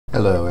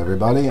Hello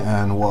everybody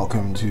and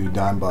welcome to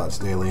Digmbot's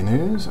Daily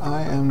News.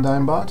 I am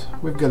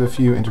Digmbot. We've got a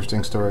few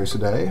interesting stories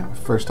today.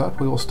 First up,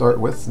 we will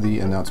start with the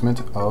announcement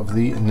of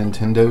the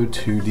Nintendo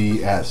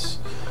 2DS.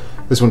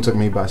 This one took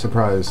me by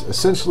surprise.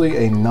 Essentially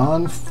a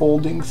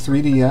non-folding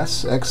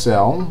 3DS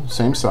XL,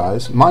 same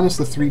size, minus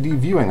the 3D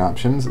viewing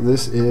options.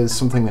 This is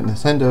something that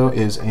Nintendo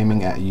is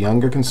aiming at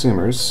younger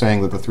consumers,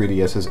 saying that the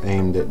 3DS is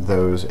aimed at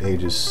those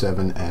ages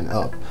 7 and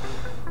up.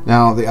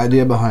 Now, the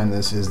idea behind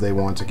this is they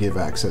want to give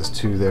access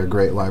to their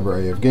great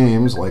library of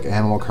games like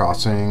Animal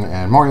Crossing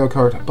and Mario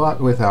Kart,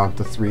 but without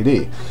the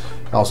 3D.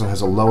 It also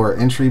has a lower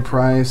entry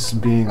price,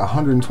 being a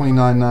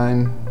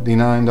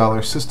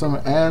 $129.99 system,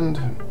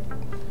 and,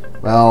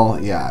 well,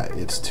 yeah,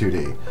 it's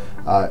 2D.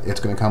 It's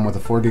going to come with a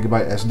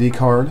 4GB SD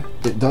card.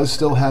 It does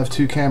still have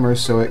two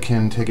cameras, so it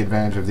can take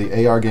advantage of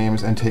the AR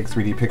games and take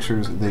 3D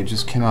pictures. They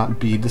just cannot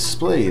be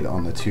displayed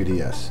on the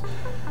 2DS.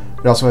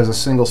 It also has a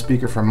single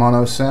speaker for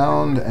mono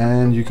sound,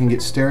 and you can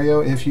get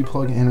stereo if you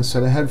plug in a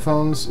set of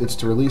headphones. It's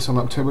to release on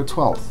October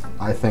 12th.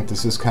 I think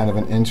this is kind of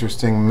an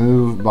interesting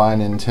move by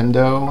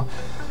Nintendo,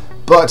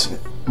 but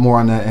more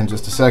on that in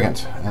just a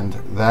second. And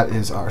that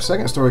is our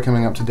second story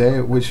coming up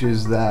today, which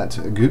is that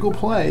Google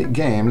Play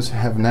games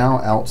have now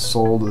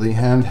outsold the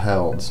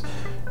handhelds.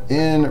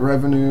 In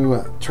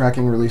revenue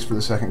tracking released for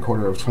the second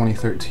quarter of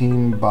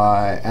 2013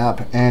 by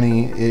App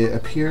Annie, it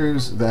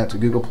appears that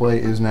Google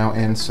Play is now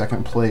in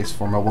second place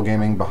for mobile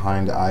gaming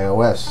behind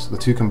iOS. The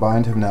two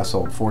combined have now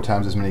sold 4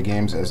 times as many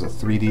games as the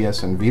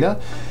 3DS and Vita,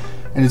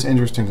 and it's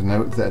interesting to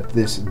note that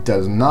this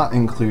does not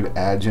include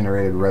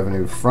ad-generated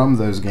revenue from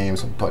those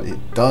games, but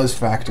it does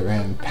factor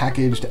in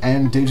packaged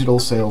and digital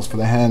sales for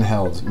the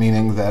handhelds,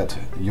 meaning that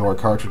your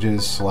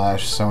cartridges /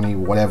 Sony,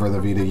 whatever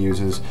the Vita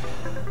uses,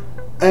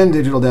 and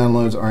digital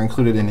downloads are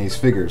included in these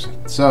figures.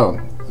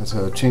 So, it's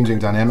a changing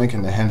dynamic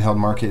in the handheld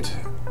market.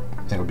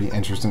 It'll be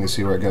interesting to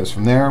see where it goes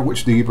from there.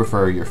 Which do you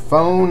prefer, your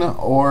phone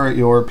or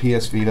your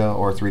PS Vita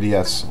or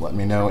 3DS? Let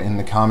me know in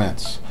the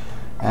comments.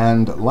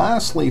 And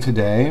lastly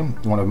today,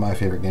 one of my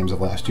favorite games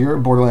of last year,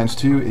 Borderlands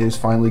 2 is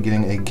finally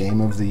getting a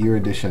Game of the Year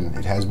edition.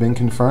 It has been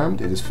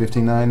confirmed. It is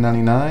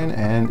 $59.99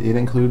 and it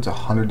includes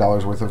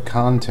 $100 worth of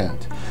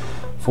content.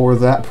 For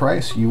that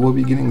price, you will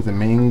be getting the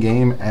main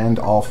game and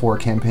all 4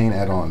 campaign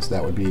add-ons.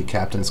 That would be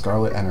Captain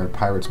Scarlet and her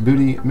Pirate's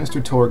Booty,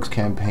 Mr. Torgue's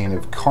Campaign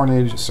of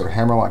Carnage, Sir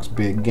Hammerlock's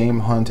Big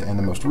Game Hunt, and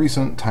the most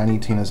recent, Tiny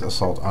Tina's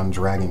Assault on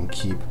Dragon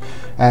Keep,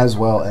 as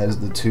well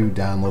as the 2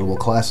 downloadable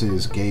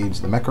classes,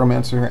 Gage the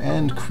Necromancer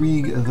and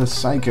Krieg the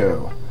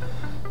Psycho.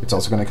 It's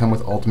also going to come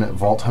with Ultimate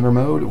Vault Hunter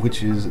mode,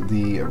 which is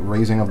the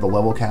raising of the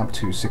level cap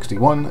to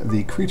 61,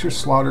 the Creature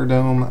Slaughter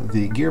Dome,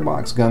 the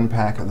Gearbox Gun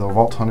Pack, the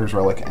Vault Hunter's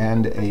Relic,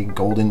 and a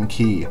Golden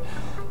Key.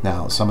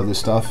 Now, some of this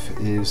stuff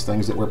is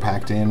things that were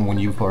packed in when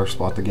you first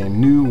bought the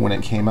game new when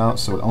it came out,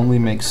 so it only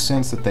makes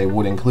sense that they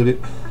would include it.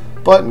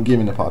 But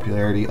given the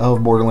popularity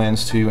of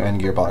Borderlands 2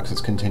 and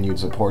Gearbox's continued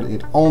support,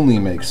 it only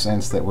makes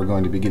sense that we're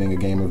going to be getting a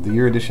Game of the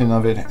Year edition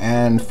of it,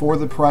 and for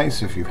the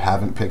price, if you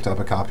haven't picked up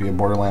a copy of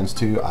Borderlands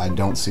 2, I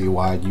don't see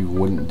why you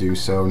wouldn't do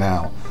so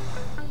now.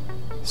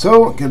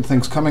 So, good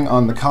things coming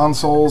on the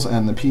consoles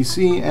and the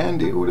PC,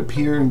 and it would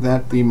appear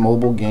that the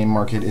mobile game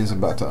market is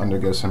about to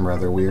undergo some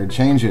rather weird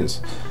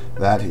changes.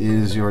 That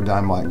is your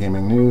Digmbot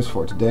Gaming News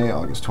for today,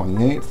 August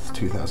 28th,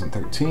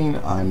 2013.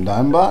 I'm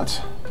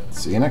Digmbot.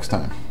 See you next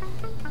time.